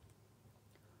to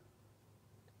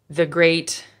the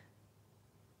great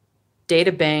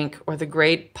data bank, or the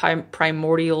great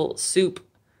primordial soup,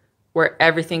 where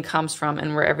everything comes from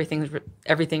and where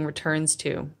everything returns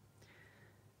to.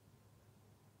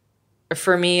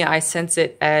 For me, I sense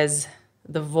it as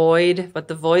the void, but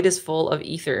the void is full of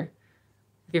ether.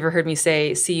 Have you ever heard me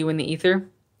say, see you in the ether?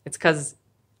 It's because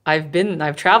I've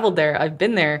traveled there, I've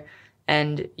been there,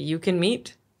 and you can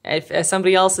meet. If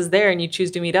somebody else is there and you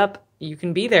choose to meet up, you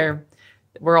can be there.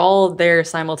 we're all there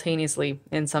simultaneously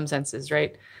in some senses,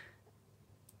 right?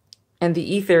 And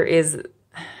the ether is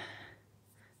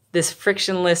this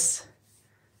frictionless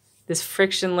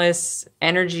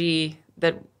energy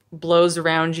that blows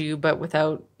around you, but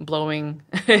without blowing.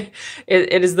 It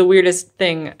is the weirdest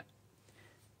thing.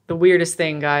 The weirdest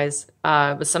thing, guys.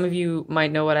 But some of you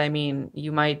might know what I mean.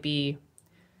 You might be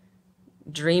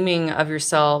dreaming of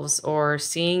yourselves or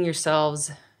seeing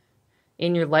yourselves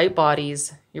in your light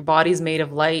bodies. Your body's made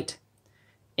of light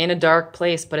in a dark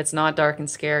place, but it's not dark and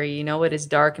scary. You know, it is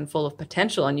dark and full of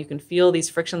potential, and you can feel these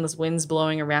frictionless winds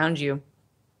blowing around you.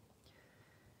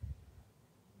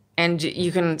 And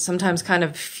you can sometimes kind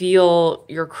of feel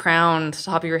your crown, the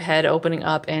top of your head opening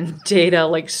up and data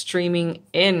like streaming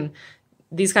in.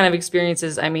 These kind of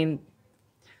experiences, I mean,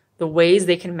 the ways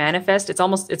they can manifest,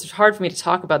 it's hard for me to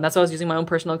talk about. And that's why I was using my own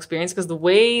personal experience, because the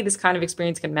way this kind of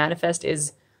experience can manifest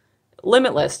is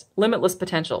limitless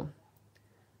potential.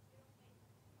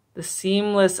 The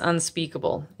seamless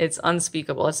unspeakable. It's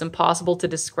unspeakable. It's impossible to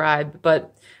describe,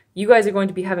 but you guys are going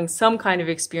to be having some kind of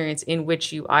experience in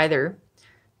which you either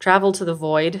travel to the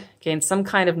void, gain some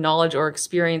kind of knowledge or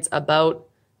experience about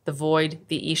the void,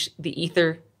 the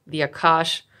ether, the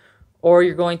Akash, or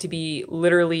you're going to be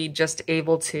literally just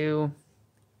able to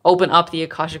open up the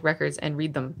Akashic records and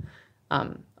read them.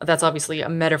 That's obviously a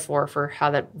metaphor for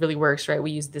how that really works, right?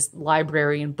 We use this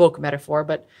library and book metaphor,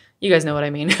 but you guys know what I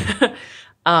mean.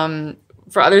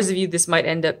 For others of you, this might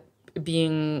end up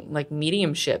being like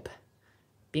mediumship,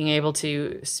 being able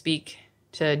to speak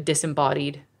to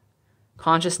disembodied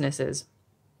consciousnesses.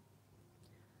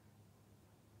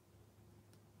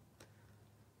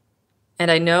 And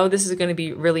I know this is going to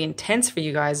be really intense for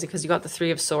you guys because you got the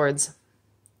Three of Swords.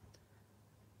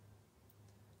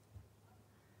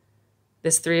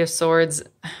 This Three of Swords,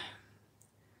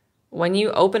 when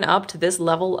you open up to this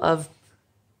level of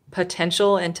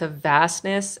potential and to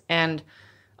vastness, and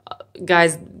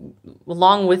guys,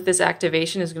 along with this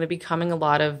activation is going to be coming a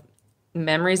lot of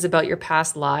memories about your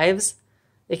past lives.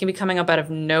 They can be coming up out of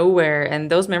nowhere,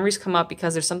 and those memories come up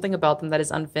because there's something about them that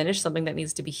is unfinished, something that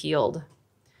needs to be healed.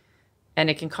 And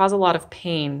it can cause a lot of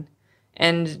pain.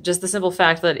 And just the simple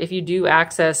fact that if you do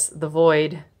access the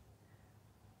void,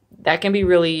 that can be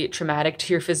really traumatic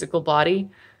to your physical body.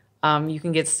 You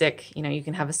can get sick, you know, you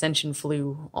can have ascension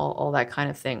flu, all that kind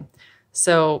of thing.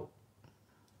 So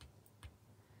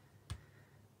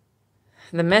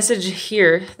the message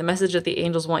here, the message that the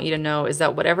angels want you to know is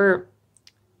that whatever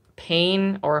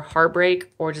pain or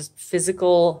heartbreak or just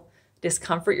physical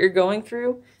discomfort you're going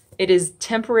through, it is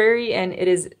temporary, and it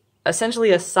is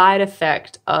essentially a side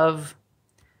effect of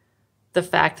the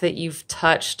fact that you've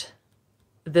touched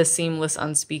the seamless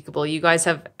unspeakable. You guys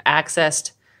have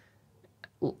accessed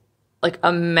like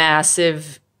a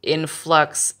massive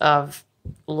influx of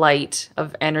light,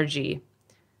 of energy,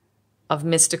 of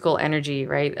mystical energy,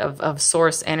 right? Of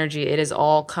source energy. It is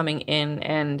all coming in,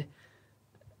 and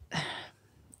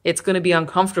it's going to be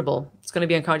uncomfortable. It's going to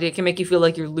be uncomfortable. It can make you feel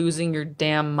like you're losing your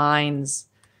damn minds.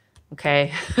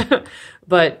 Okay.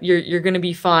 But you're going to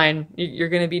be fine. You're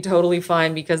going to be totally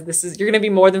fine, because you're going to be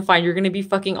more than fine. You're going to be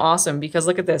fucking awesome, because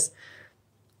look at this.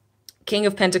 King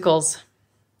of Pentacles.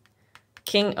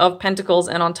 King of Pentacles,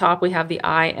 and on top we have the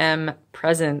I am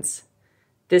presence.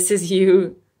 This is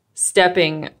you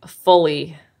stepping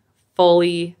fully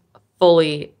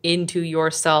into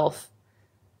yourself,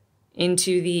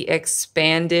 into the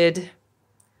expanded,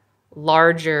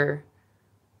 larger,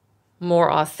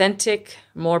 more authentic,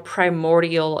 more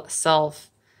primordial self.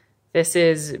 This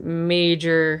is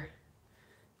major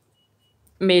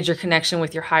connection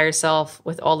with your higher self,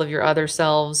 with all of your other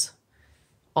selves,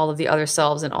 all of the other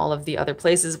selves in all of the other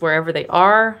places, wherever they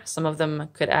are. Some of them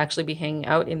could actually be hanging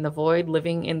out in the void,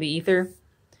 living in the ether.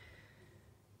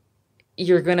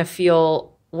 You're going to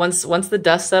feel, once the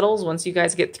dust settles, once you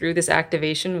guys get through this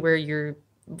activation where you're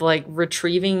like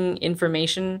retrieving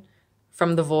information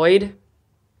from the void,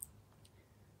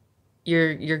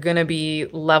 you're going to be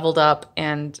leveled up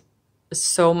and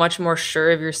so much more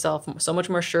sure of yourself, so much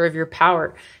more sure of your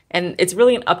power. And it's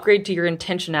really an upgrade to your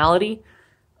intentionality.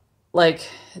 Like,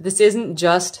 this isn't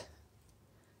just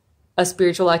a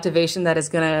spiritual activation that is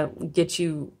going to get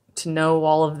you to know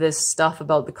all of this stuff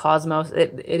about the cosmos.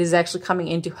 It is actually coming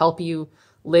in to help you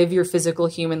live your physical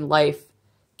human life.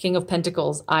 King of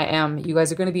Pentacles, I am. You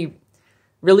guys are going to be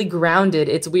really grounded.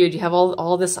 It's weird. You have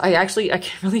all this. I can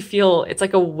really feel it's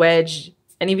like a wedge.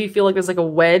 Any of you feel like there's like a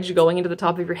wedge going into the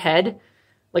top of your head?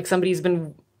 Like somebody's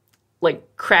been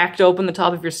like cracked open the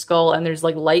top of your skull and there's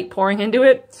like light pouring into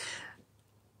it.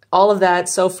 All of that.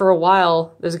 So for a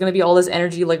while, there's going to be all this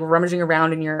energy like rummaging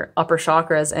around in your upper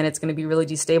chakras, and it's going to be really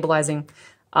destabilizing.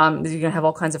 You're going to have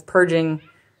all kinds of purging,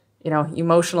 you know,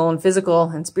 emotional and physical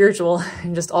and spiritual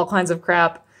and just all kinds of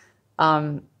crap.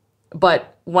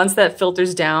 But once that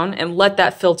filters down, and let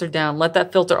that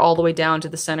filter all the way down to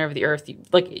the center of the earth.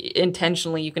 Like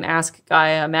intentionally, you can ask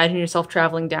Gaia, imagine yourself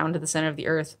traveling down to the center of the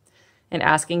earth and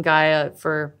asking Gaia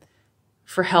for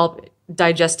help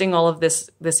digesting all of this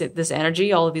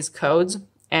energy, all of these codes,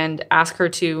 and ask her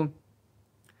to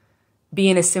be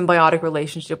in a symbiotic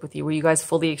relationship with you where you guys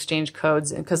fully exchange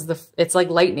codes. And because it's like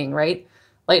lightning, right?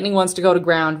 Lightning wants to go to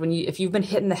ground. If you've been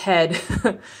hit in the head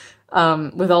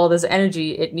with all this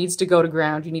energy, it needs to go to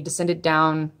ground. You need to send it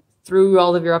down through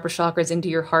all of your upper chakras into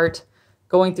your heart,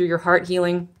 going through your heart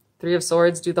healing. 3 of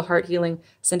Swords, do the heart healing,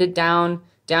 send it down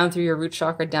through your root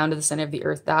chakra, down to the center of the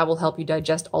earth. That will help you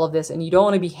digest all of this. And you don't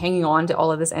want to be hanging on to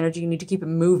all of this energy. You need to keep it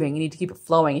moving. You need to keep it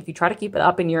flowing. If you try to keep it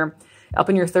up in your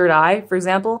third eye, for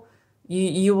example,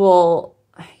 you'll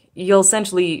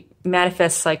essentially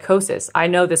manifest psychosis. I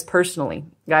know this personally,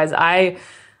 guys. I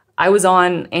was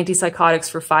on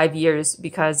antipsychotics for 5 years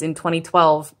because in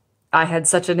 2012, I had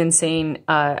such an insane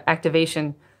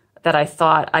activation that I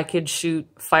thought I could shoot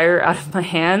fire out of my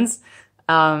hands.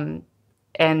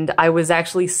 And I was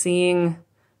actually seeing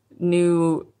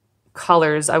new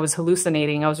colors. I was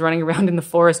hallucinating. I was running around in the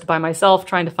forest by myself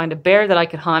trying to find a bear that I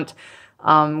could hunt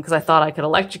because I thought I could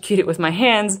electrocute it with my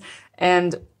hands.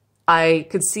 And I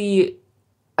could see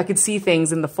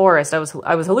things in the forest. I was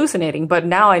hallucinating, but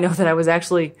now I know that I was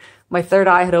actually, my third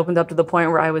eye had opened up to the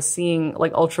point where I was seeing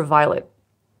like ultraviolet.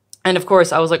 And of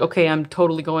course I was like, okay, I'm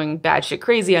totally going batshit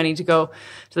crazy. I need to go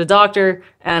to the doctor.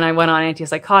 And I went on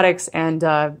antipsychotics.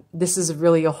 And this is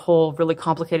really a whole really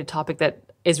complicated topic that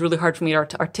is really hard for me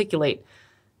to articulate,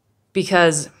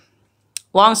 because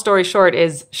long story short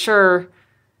is, sure,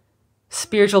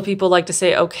 spiritual people like to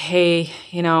say, okay,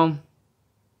 you know,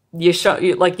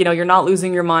 you're not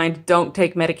losing your mind. Don't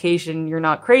take medication. You're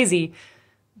not crazy.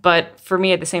 But for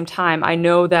me, at the same time, I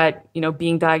know that, you know,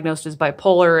 being diagnosed as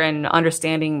bipolar and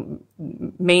understanding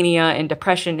mania and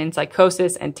depression and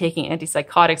psychosis and taking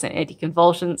antipsychotics and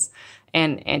anticonvulsants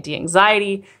and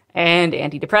anti-anxiety and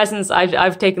antidepressants,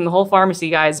 I've taken the whole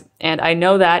pharmacy, guys. And I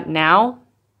know that now.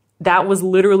 That was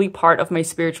literally part of my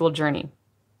spiritual journey.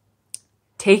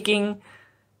 Taking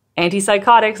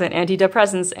antipsychotics and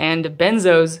antidepressants and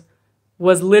benzos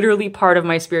was literally part of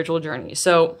my spiritual journey.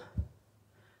 So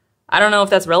I don't know if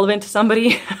that's relevant to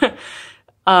somebody,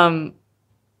 but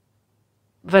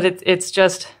it's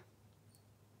just,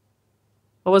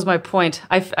 what was my point?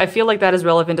 I feel like that is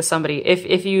relevant to somebody. If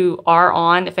any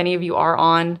of you are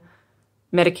on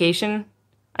medication,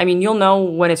 I mean, you'll know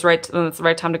when it's the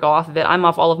right time to go off of it. I'm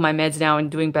off all of my meds now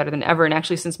and doing better than ever. And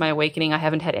actually, since my awakening, I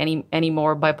haven't had any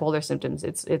more bipolar symptoms.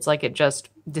 It's like it just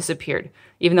disappeared,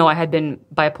 even though I had been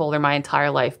bipolar my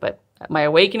entire life. But my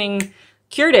awakening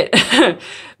cured it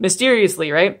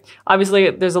mysteriously, right?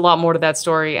 Obviously, there's a lot more to that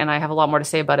story, and I have a lot more to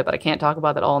say about it, but I can't talk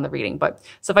about that all in the reading. But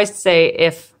suffice to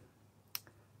say,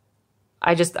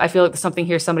 I feel like there's something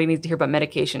here somebody needs to hear about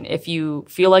medication. If you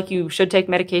feel like you should take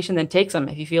medication, then take some.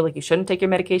 If you feel like you shouldn't take your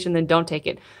medication, then don't take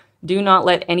it. Do not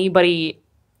let anybody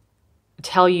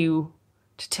tell you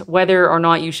whether or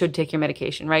not you should take your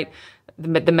medication, right?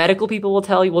 The medical people will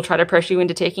try to pressure you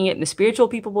into taking it, and the spiritual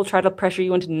people will try to pressure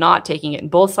you into not taking it.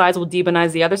 And both sides will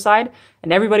demonize the other side,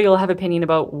 and everybody will have opinion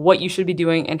about what you should be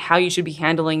doing and how you should be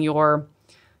handling your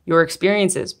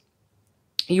experiences.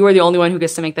 You are the only one who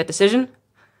gets to make that decision.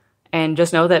 And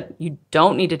just know that you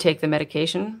don't need to take the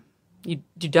medication. You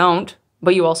don't,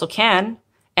 but you also can.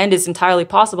 And it's entirely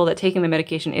possible that taking the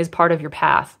medication is part of your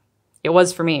path. It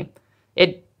was for me.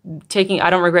 I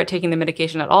don't regret taking the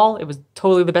medication at all. It was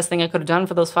totally the best thing I could have done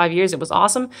for those 5 years. It was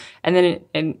awesome. And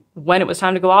then when it was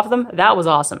time to go off them, that was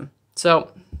awesome.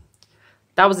 So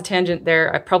that was a tangent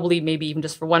there. I probably maybe even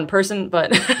just for one person,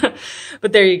 but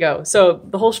but there you go. So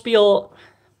the whole spiel,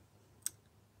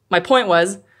 my point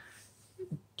was,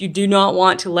 you do not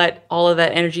want to let all of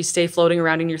that energy stay floating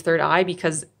around in your third eye,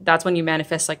 because that's when you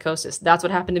manifest psychosis. That's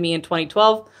what happened to me in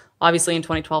 2012. Obviously in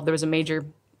 2012, there was a major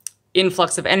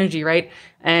influx of energy, right?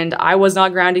 And I was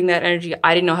not grounding that energy.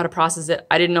 I didn't know how to process it.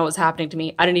 I didn't know what was happening to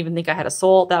me. I didn't even think I had a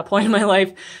soul at that point in my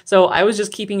life. So I was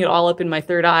just keeping it all up in my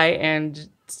third eye. And,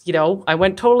 you know, I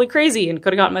went totally crazy and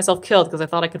could have gotten myself killed because I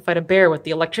thought I could fight a bear with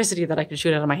the electricity that I could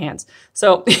shoot out of my hands.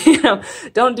 So, you know,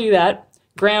 don't do that.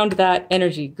 Ground that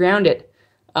energy. Ground it.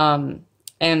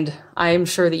 And I'm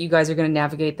sure that you guys are going to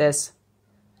navigate this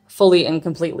fully and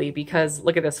completely, because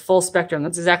look at this full spectrum.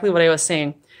 That's exactly what I was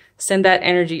saying. Send that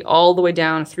energy all the way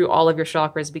down through all of your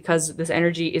chakras, because this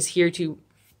energy is here to,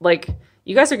 like,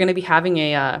 you guys are going to be having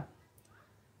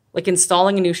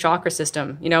installing a new chakra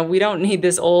system. You know, we don't need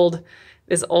this old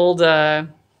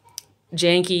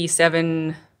janky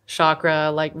 7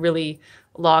 chakra, like really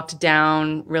locked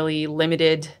down, really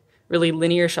limited, really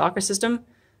linear chakra system,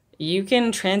 you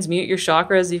can transmute your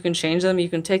chakras, you can change them, you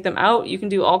can take them out, you can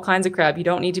do all kinds of crap. You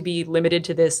don't need to be limited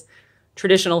to this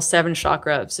traditional 7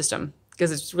 chakra system,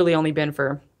 because it's really only been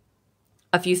for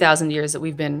a few thousand years that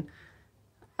we've been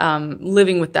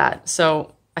living with that.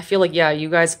 So I feel like, yeah, you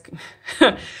guys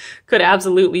could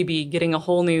absolutely be getting a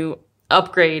whole new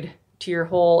upgrade to your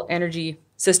whole energy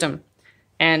system.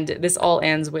 And this all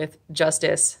ends with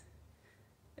justice,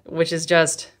 which is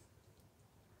just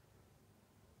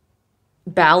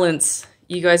balance.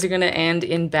 You guys are going to end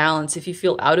in balance. If you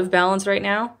feel out of balance right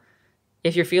now,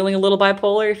 if you're feeling a little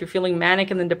bipolar, if you're feeling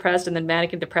manic and then depressed and then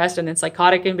manic and depressed and then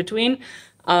psychotic in between,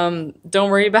 don't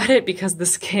worry about it, because the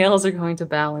scales are going to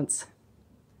balance.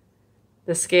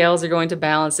 The scales are going to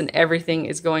balance and everything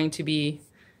is going to be,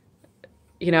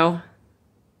 you know,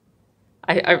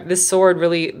 this sword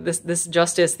really, this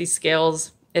justice, these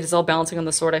scales, it is all balancing on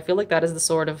the sword. I feel like that is the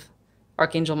sword of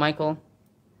Archangel Michael.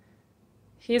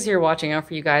 He's here watching out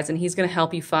for you guys, and he's going to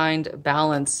help you find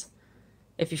balance.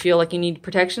 If you feel like you need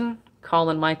protection, call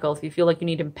in Michael. If you feel like you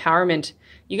need empowerment,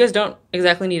 you guys don't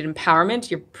exactly need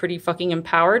empowerment. You're pretty fucking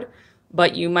empowered,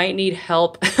 but you might need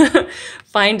help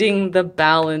finding the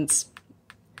balance.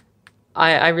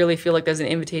 I really feel like there's an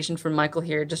invitation from Michael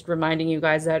here, just reminding you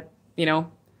guys that, you know,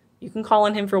 you can call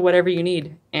on him for whatever you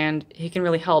need, and he can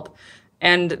really help.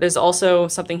 And there's also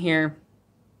something here.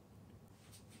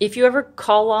 If you ever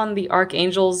call on the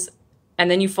archangels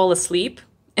and then you fall asleep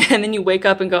and then you wake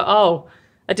up and go, oh,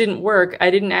 that didn't work.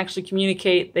 I didn't actually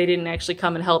communicate. They didn't actually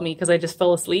come and help me because I just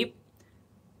fell asleep.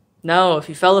 No, if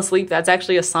you fell asleep, that's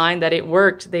actually a sign that it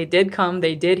worked. They did come.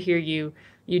 They did hear you.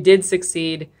 You did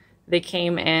succeed. They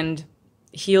came and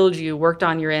healed you, worked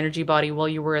on your energy body while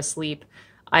you were asleep.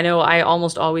 I know I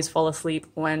almost always fall asleep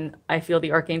when I feel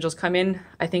the archangels come in.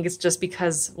 I think it's just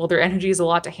because, well, their energy is a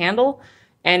lot to handle,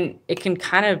 and it can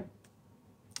kind of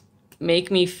make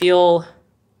me feel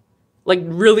like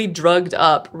really drugged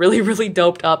up, really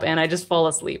doped up, and I just fall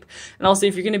asleep. And also,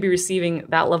 if you're going to be receiving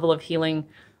that level of healing,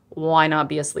 why not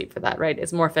be asleep for that, right?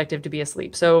 It's more effective to be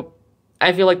asleep. So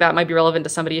I feel like that might be relevant to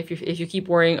somebody if you keep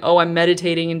worrying, oh, I'm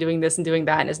meditating and doing this and doing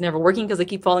that, and it's never working because I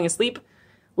keep falling asleep.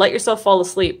 Let yourself fall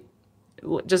asleep.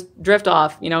 Just drift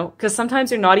off, you know, because sometimes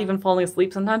you're not even falling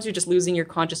asleep. Sometimes you're just losing your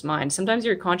conscious mind. Sometimes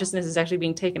your consciousness is actually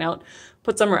being taken out,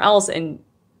 put somewhere else, and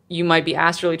you might be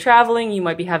astrally traveling. You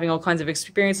might be having all kinds of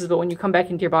experiences, but when you come back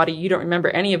into your body, you don't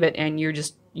remember any of it, and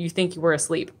you think you were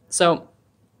asleep. So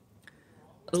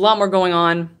there's a lot more going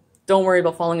on. Don't worry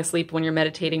about falling asleep when you're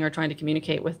meditating or trying to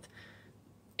communicate with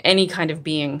any kind of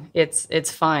being. It's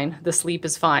fine. The sleep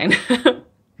is fine.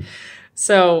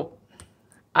 So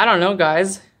I don't know,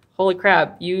 guys. Holy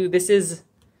crap, this is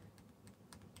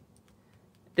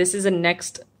a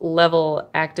next level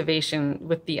activation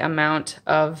with the amount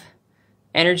of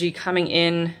energy coming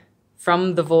in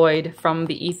from the void, from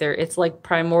the ether. It's like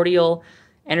primordial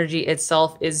energy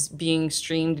itself is being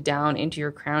streamed down into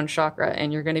your crown chakra,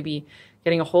 and you're going to be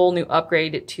getting a whole new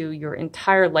upgrade to your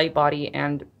entire light body,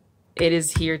 and it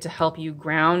is here to help you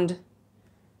ground.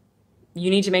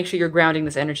 You need to make sure you're grounding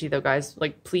this energy though, guys.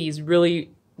 Like, please really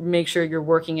make sure you're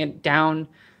working it down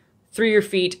through your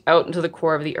feet out into the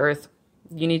core of the earth.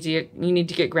 You need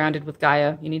to get grounded with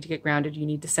Gaia. You need to get grounded. You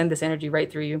need to send this energy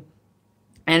right through you.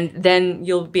 And then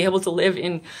you'll be able to live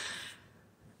in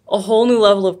a whole new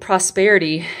level of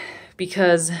prosperity,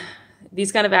 because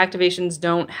these kind of activations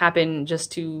don't happen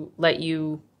just to let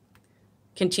you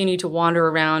continue to wander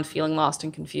around feeling lost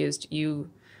and confused. You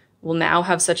will now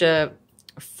have such a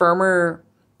firmer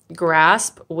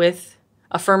grasp with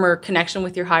a firmer connection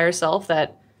with your higher self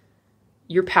that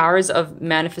your powers of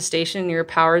manifestation, your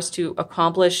powers to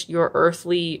accomplish your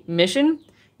earthly mission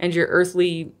and your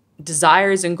earthly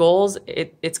desires and goals,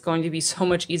 it's going to be so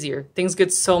much easier. Things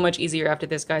get so much easier after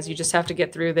this, guys. You just have to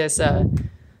get through this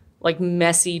like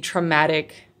messy,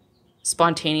 traumatic,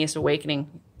 spontaneous awakening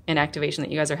and activation that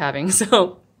you guys are having.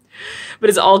 So, but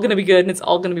it's all going to be good and it's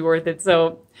all going to be worth it.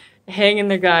 So hang in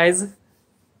there, guys.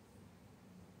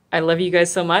 I love you guys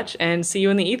so much, and see you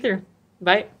in the ether.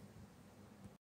 Bye.